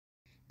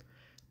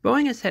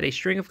Boeing has had a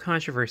string of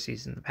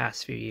controversies in the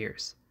past few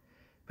years.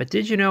 But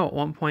did you know at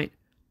one point,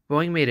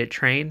 Boeing made a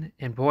train,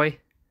 and boy,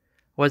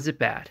 was it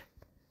bad.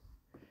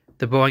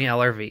 The Boeing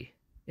LRV,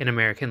 an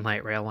American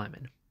light rail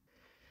lemon.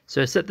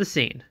 So to set the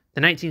scene,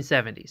 the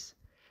 1970s.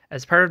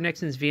 As part of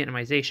Nixon's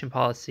Vietnamization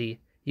policy,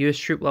 U.S.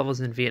 troop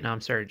levels in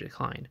Vietnam started to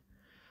decline.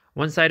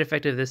 One side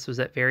effect of this was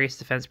that various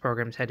defense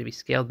programs had to be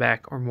scaled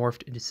back or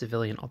morphed into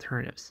civilian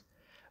alternatives.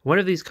 One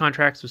of these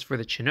contracts was for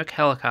the Chinook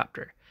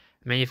helicopter,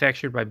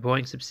 manufactured by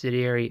Boeing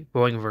subsidiary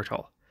Boeing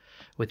Vertol.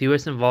 With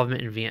U.S.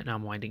 involvement in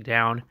Vietnam winding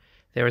down,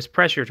 there was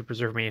pressure to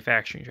preserve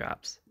manufacturing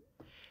jobs.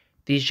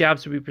 These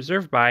jobs would be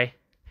preserved by,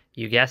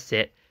 you guessed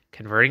it,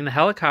 converting the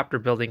helicopter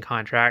building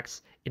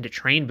contracts into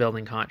train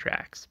building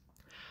contracts.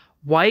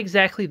 Why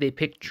exactly they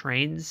picked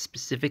trains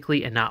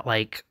specifically and not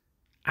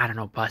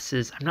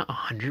buses, I'm not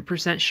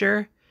 100%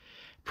 sure.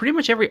 Pretty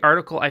much every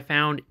article I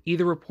found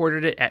either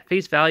reported it at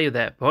face value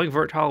that Boeing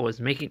Vertol was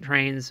making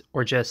trains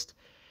or just,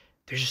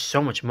 there's just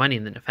so much money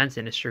in the defense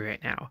industry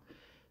right now.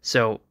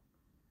 So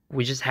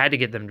we just had to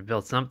get them to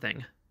build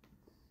something.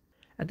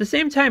 At the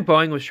same time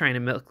Boeing was trying to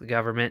milk the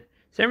government,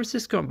 San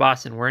Francisco and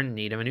Boston were in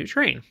need of a new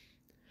train.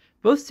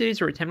 Both cities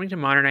were attempting to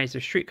modernize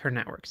their streetcar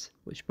networks,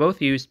 which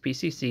both used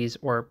PCCs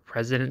or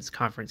President's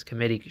Conference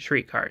Committee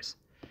streetcars.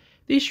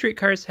 These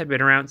streetcars had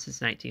been around since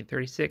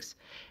 1936,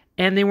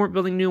 and they weren't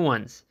building new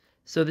ones,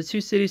 so the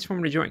two cities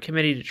formed a joint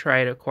committee to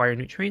try to acquire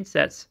new train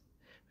sets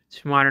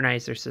to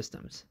modernize their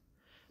systems.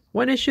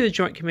 One issue the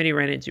joint committee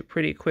ran into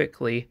pretty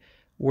quickly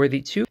were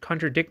the two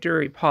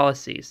contradictory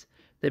policies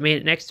that made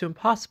it next to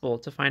impossible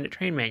to find a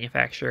train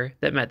manufacturer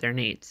that met their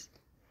needs.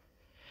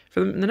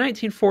 From the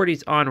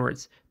 1940s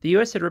onwards, the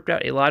U.S. had ripped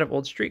out a lot of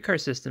old streetcar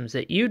systems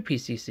that used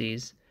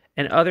PCCs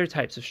and other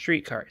types of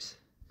streetcars,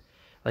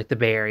 like the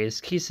Bay Area's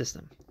Key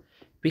system.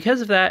 Because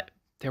of that,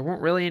 there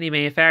weren't really any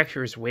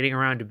manufacturers waiting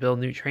around to build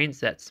new train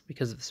sets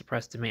because of the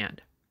suppressed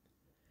demand.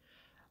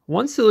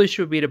 One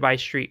solution would be to buy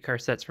streetcar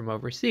sets from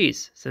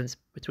overseas, since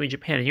between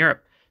Japan and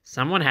Europe,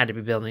 someone had to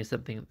be building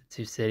something that the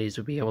two cities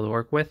would be able to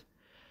work with.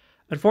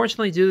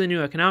 Unfortunately, due to the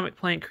new economic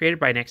plan created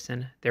by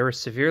Nixon, there were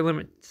severe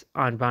limits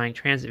on buying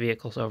transit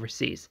vehicles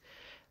overseas,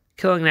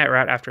 killing that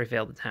route after a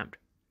failed attempt.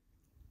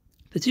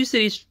 The two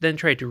cities then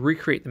tried to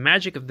recreate the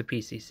magic of the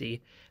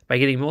PCC by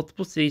getting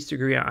multiple cities to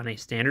agree on a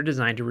standard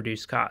design to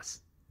reduce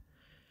costs.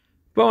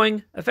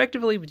 Boeing,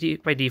 effectively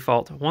by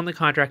default, won the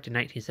contract in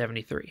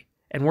 1973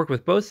 and worked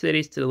with both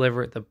cities to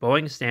deliver the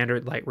Boeing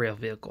Standard Light Rail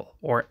Vehicle,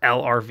 or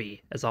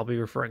LRV, as I'll be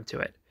referring to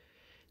it.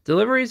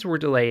 Deliveries were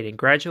delayed and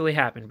gradually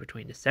happened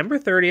between December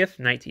 30th,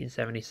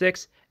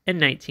 1976 and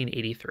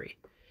 1983.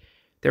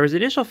 There was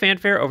initial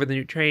fanfare over the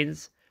new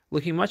trains,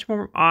 looking much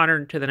more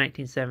modern to the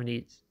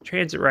 1970s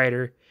transit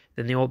rider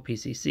than the old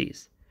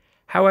PCCs.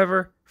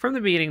 However, from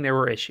the beginning there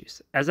were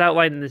issues, as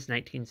outlined in this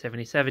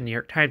 1977 New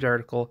York Times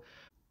article,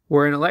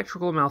 where an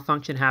electrical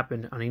malfunction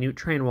happened on a new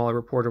train while a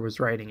reporter was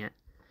writing it.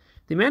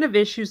 The amount of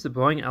issues the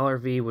Boeing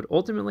LRV would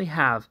ultimately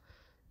have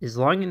is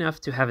long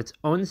enough to have its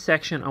own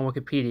section on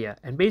Wikipedia,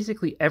 and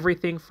basically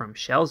everything from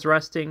shells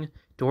rusting,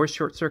 doors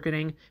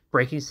short-circuiting,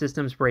 braking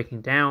systems breaking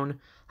down,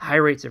 high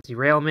rates of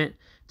derailment,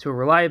 to a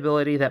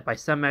reliability that by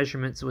some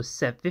measurements was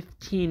set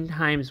 15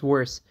 times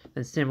worse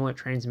than similar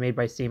trains made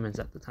by Siemens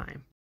at the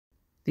time.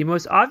 The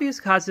most obvious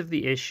cause of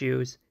the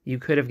issues you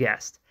could have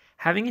guessed.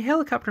 Having a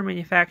helicopter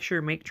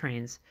manufacturer make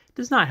trains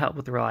does not help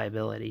with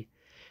reliability.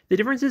 The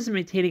differences in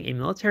maintaining a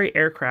military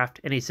aircraft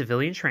and a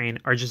civilian train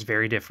are just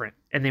very different,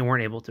 and they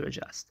weren't able to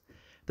adjust.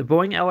 The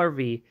Boeing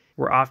LRV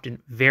were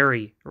often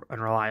very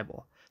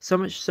unreliable, so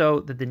much so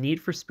that the need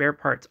for spare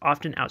parts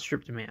often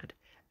outstripped demand,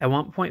 at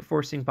one point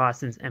forcing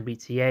Boston's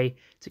MBTA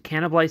to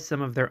cannibalize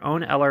some of their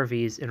own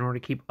LRVs in order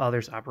to keep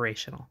others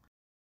operational.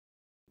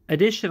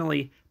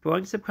 Additionally,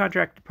 Boeing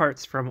subcontracted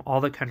parts from all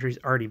the countries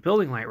already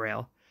building light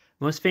rail.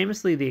 Most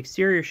famously, the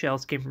exterior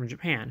shells came from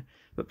Japan,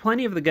 but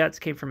plenty of the guts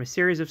came from a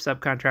series of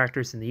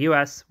subcontractors in the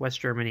US, West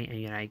Germany, and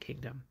United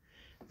Kingdom.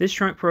 This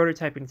shrunk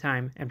prototyping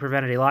time and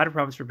prevented a lot of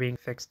problems from being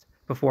fixed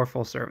before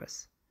full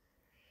service.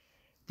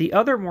 The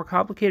other more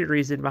complicated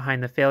reason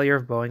behind the failure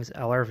of Boeing's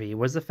LRV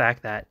was the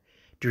fact that,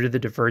 due to the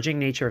diverging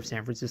nature of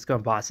San Francisco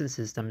and Boston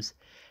systems,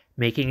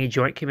 making a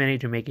joint committee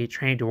to make a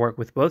train to work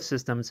with both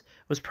systems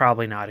was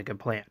probably not a good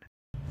plan.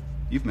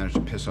 You've managed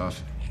to piss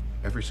off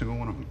every single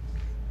one of them.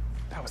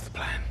 That was the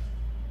plan.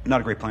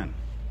 Not a great plan.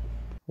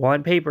 While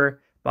on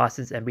paper,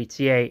 Boston's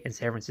MBTA and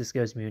San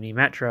Francisco's Muni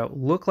Metro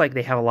look like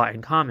they have a lot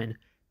in common,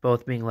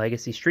 both being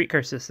legacy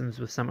streetcar systems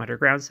with some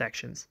underground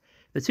sections,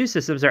 the two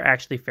systems are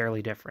actually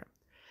fairly different.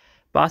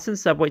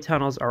 Boston's subway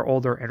tunnels are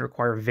older and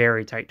require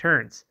very tight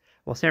turns,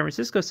 while San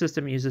Francisco's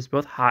system uses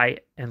both high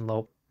and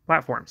low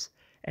platforms,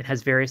 and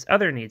has various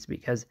other needs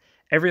because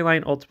every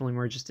line ultimately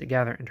merges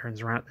together and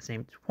turns around at the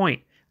same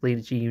point,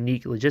 leading to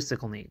unique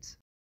logistical needs.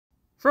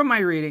 From my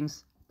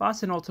readings,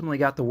 Boston ultimately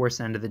got the worst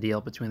end of the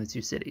deal between the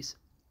two cities.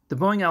 The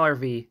Boeing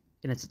LRV,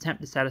 in its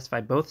attempt to satisfy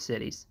both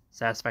cities,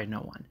 satisfied no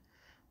one,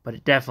 but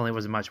it definitely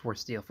was a much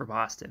worse deal for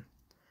Boston.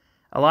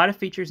 A lot of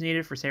features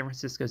needed for San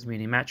Francisco's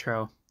Muni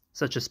Metro,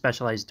 such as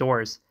specialized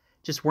doors,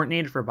 just weren't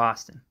needed for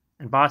Boston,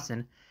 and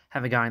Boston,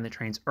 having gotten the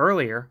trains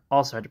earlier,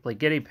 also had to play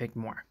guinea pig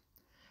more.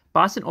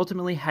 Boston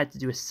ultimately had to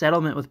do a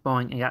settlement with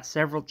Boeing and got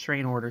several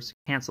train orders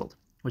canceled,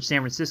 which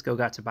San Francisco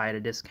got to buy at a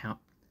discount.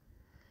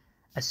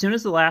 As soon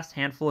as the last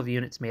handful of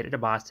units made it to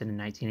Boston in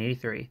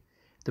 1983,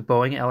 the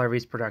Boeing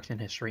LRV's production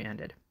history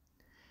ended.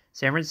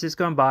 San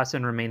Francisco and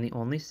Boston remained the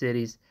only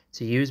cities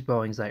to use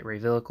Boeing's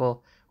lightweight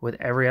vehicle, with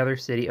every other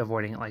city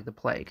avoiding it like the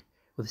plague,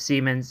 with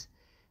Siemens,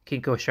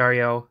 Kinko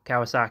Sharyo,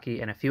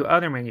 Kawasaki, and a few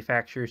other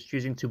manufacturers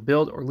choosing to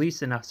build or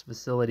lease enough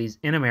facilities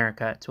in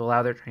America to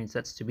allow their train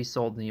sets to be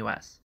sold in the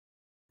US.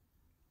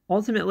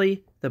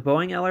 Ultimately, the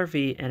Boeing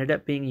LRV ended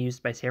up being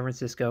used by San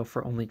Francisco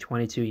for only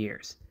 22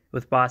 years,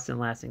 with Boston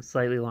lasting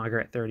slightly longer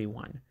at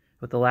 31,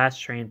 with the last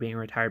train being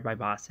retired by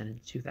Boston in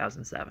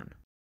 2007.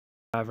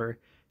 However,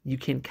 you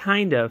can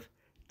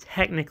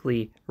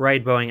technically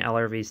ride Boeing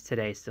LRVs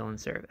today still in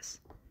service.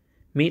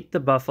 Meet the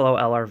Buffalo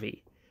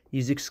LRV,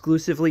 used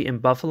exclusively in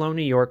Buffalo,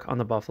 New York on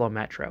the Buffalo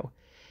Metro.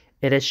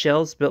 It has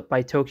shells built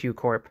by Tokyu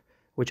Corp,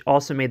 which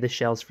also made the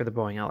shells for the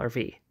Boeing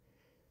LRV.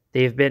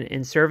 They have been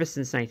in service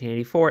since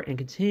 1984 and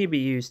continue to be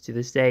used to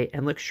this day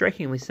and look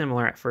strikingly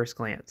similar at first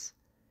glance.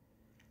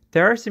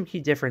 There are some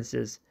key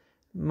differences.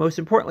 Most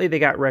importantly, they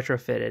got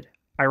retrofitted,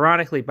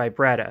 ironically by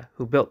Breda,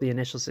 who built the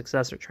initial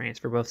successor trains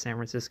for both San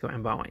Francisco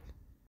and Boeing.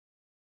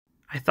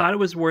 I thought it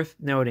was worth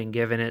noting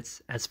given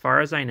it's, as far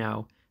as I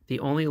know, the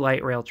only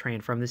light rail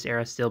train from this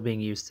era still being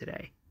used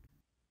today.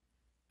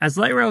 As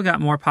light rail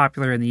got more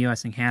popular in the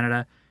US and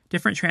Canada,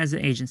 different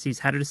transit agencies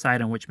had to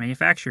decide on which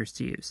manufacturers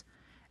to use,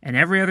 and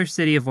every other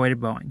city avoided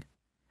Boeing.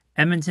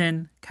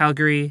 Edmonton,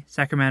 Calgary,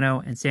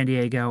 Sacramento, and San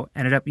Diego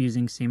ended up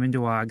using Siemens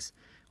Duags,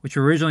 which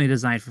were originally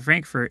designed for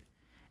Frankfurt,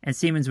 and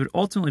Siemens would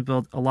ultimately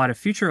build a lot of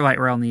future light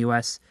rail in the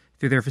US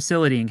through their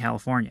facility in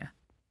California.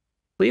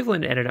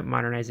 Cleveland ended up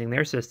modernizing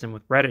their system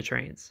with Breda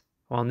trains,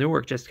 while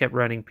Newark just kept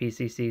running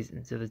PCCs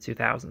into the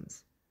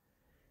 2000s.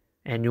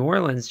 And New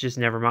Orleans just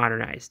never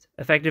modernized,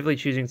 effectively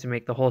choosing to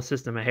make the whole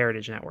system a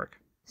heritage network.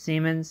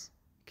 Siemens,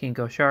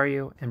 Kinko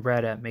Sharyo, and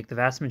Breda make the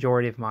vast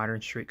majority of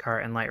modern streetcar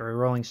and light rail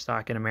rolling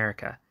stock in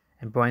America,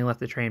 and Boeing left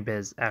the train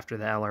biz after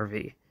the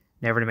LRV,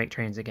 never to make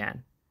trains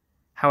again.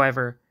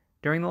 However,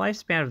 during the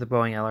lifespan of the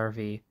Boeing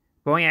LRV,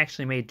 Boeing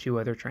actually made two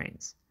other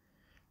trains.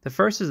 The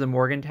first is the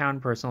Morgantown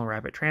Personal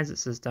Rapid Transit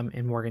System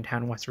in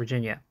Morgantown, West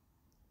Virginia,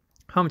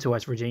 home to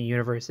West Virginia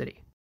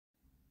University.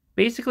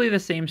 Basically the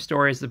same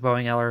story as the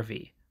Boeing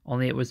LRV,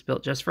 only it was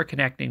built just for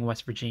connecting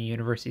West Virginia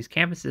University's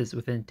campuses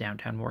within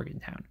downtown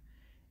Morgantown.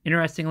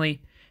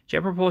 Interestingly,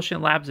 Jet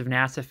Propulsion Labs of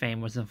NASA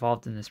fame was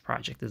involved in this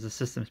project as a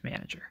systems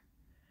manager.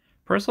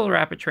 Personal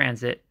Rapid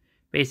Transit,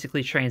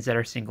 basically trains that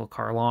are single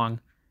car long,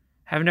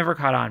 have never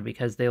caught on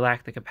because they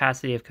lack the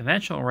capacity of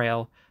conventional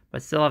rail,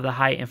 but still have the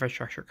high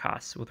infrastructure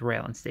costs with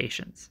rail and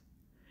stations.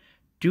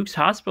 Duke's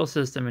Hospital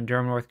System in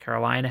Durham, North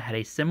Carolina had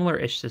a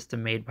similar-ish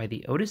system made by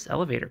the Otis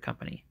Elevator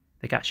Company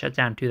that got shut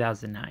down in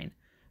 2009,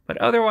 but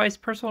otherwise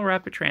Personal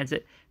Rapid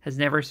Transit has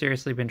never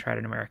seriously been tried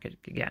in America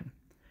again.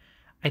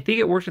 I think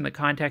it worked in the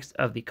context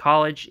of the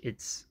college.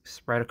 It's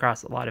spread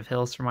across a lot of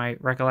hills from my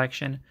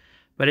recollection,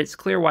 but it's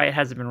clear why it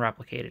hasn't been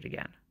replicated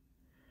again.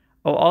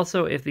 Oh,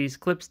 also, if these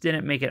clips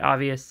didn't make it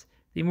obvious,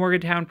 the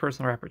Morgantown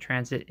Personal Rapid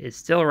Transit is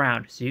still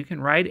around, so you can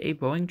ride a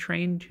Boeing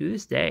train to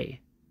this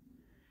day.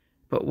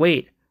 But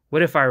wait,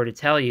 what if I were to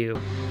tell you...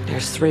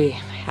 There's three,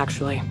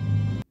 actually.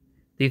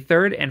 The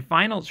third and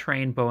final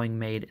train Boeing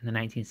made in the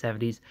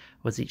 1970s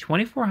was the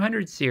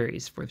 2400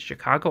 series for the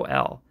Chicago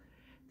L.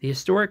 The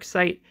historic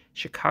site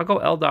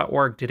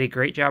chicagoL.org did a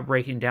great job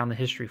breaking down the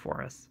history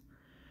for us.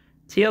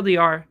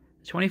 TLDR,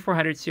 the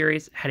 2400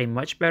 series had a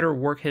much better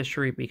work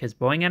history because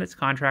Boeing and its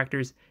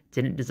contractors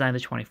didn't design the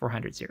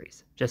 2400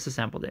 series, just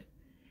assembled it.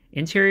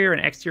 Interior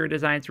and exterior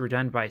designs were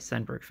done by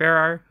Sundberg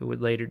Ferrar, who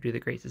would later do the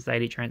Great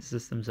Society transit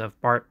systems of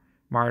BART,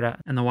 MARTA,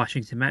 and the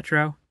Washington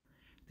Metro.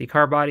 The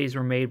car bodies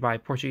were made by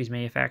Portuguese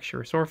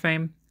manufacturer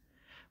Sorfame.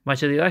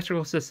 Much of the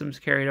electrical systems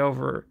carried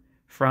over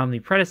from the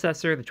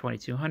predecessor, the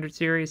 2200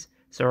 series,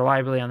 so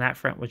reliability on that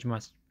front was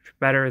much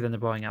better than the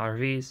Boeing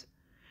LRVs.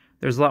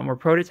 There's a lot more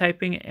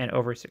prototyping and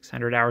over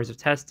 600 hours of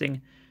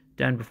testing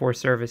done before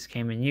service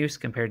came in use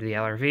compared to the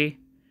LRV.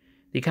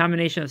 The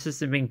combination of the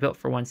system being built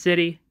for one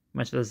city,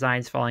 much of the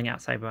designs falling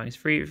outside Boeing's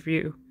free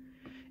view,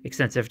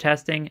 extensive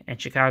testing,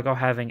 and Chicago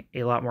having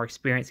a lot more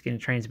experience getting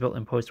trains built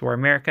in post-war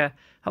America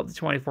helped the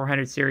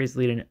 2400 series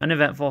lead an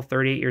uneventful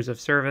 38 years of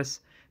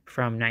service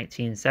from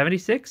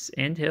 1976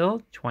 until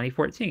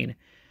 2014.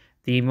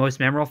 The most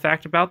memorable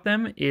fact about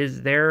them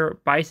is their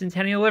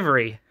bicentennial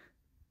livery.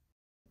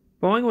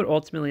 Boeing would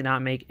ultimately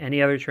not make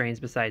any other trains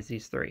besides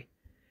these three.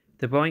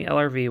 The Boeing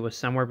LRV was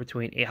somewhere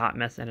between a hot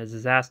mess and a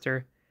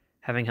disaster,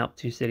 having helped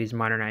two cities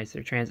modernize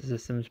their transit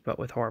systems but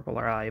with horrible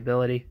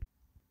reliability.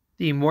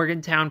 The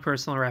Morgantown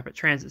Personal Rapid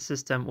Transit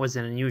System was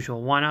an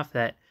unusual one-off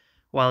that,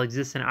 while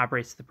exists and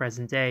operates to the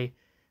present day,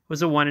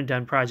 was a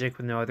one-and-done project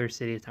with no other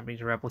city attempting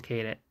to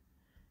replicate it.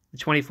 The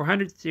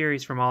 2400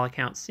 series, from all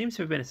accounts, seems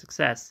to have been a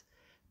success,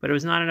 but it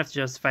was not enough to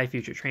justify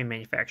future train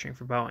manufacturing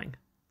for Boeing.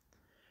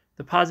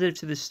 The positive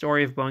to this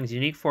story of Boeing's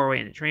unique foray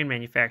into train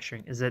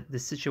manufacturing is that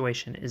this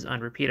situation is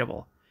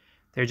unrepeatable.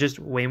 There are just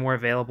way more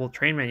available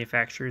train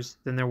manufacturers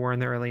than there were in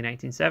the early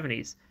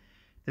 1970s,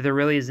 that there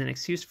really is an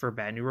excuse for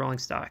bad new rolling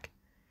stock.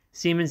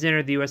 Siemens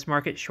entered the US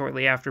market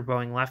shortly after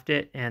Boeing left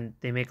it, and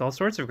they make all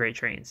sorts of great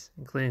trains,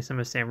 including some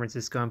of San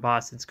Francisco and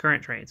Boston's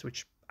current trains,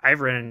 which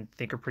I've ridden and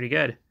think are pretty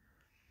good.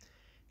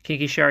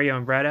 Kinki Sharyo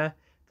and Breda,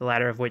 the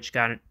latter of which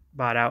got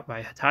bought out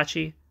by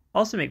Hitachi,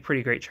 also make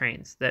pretty great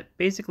trains that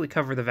basically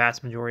cover the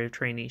vast majority of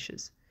train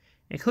niches,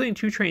 including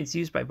 2 trains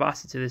used by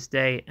Boston to this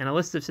day and a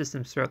list of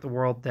systems throughout the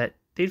world that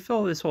they'd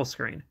fill this whole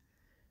screen.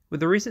 With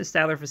the recent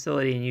Statler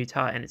facility in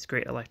Utah and its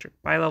great electric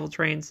bi-level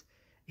trains,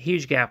 a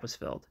huge gap was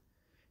filled.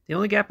 The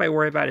only gap I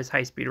worry about is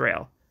high-speed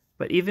rail,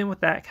 but even with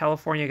that,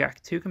 California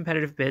got 2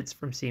 competitive bids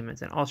from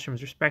Siemens and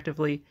Alstom's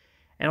respectively,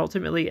 and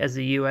ultimately, as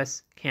the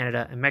US,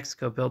 Canada, and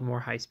Mexico build more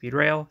high-speed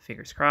rail,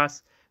 fingers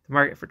crossed, the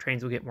market for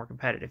trains will get more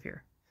competitive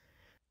here.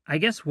 I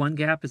guess one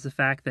gap is the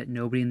fact that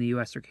nobody in the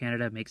US or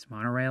Canada makes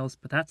monorails,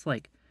 but that's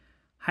like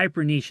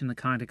hyper niche in the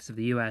context of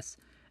the US,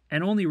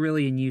 and only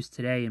really in use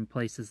today in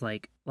places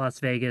like Las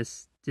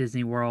Vegas,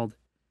 Disney World,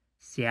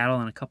 Seattle,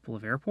 and a couple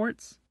of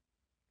airports.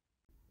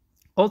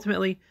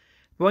 Ultimately,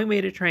 Boeing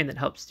made a train that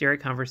helped steer a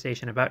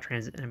conversation about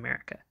transit in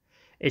America.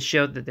 It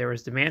showed that there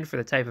was demand for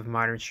the type of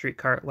modern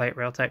streetcar, light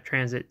rail type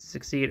transit to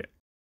succeed,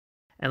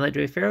 and led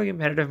to a fairly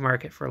competitive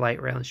market for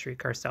light rail and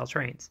streetcar style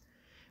trains,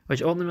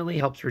 which ultimately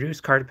helps reduce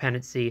car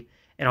dependency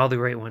and all the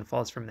great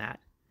windfalls from that.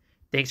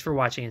 Thanks for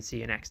watching and see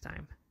you next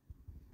time.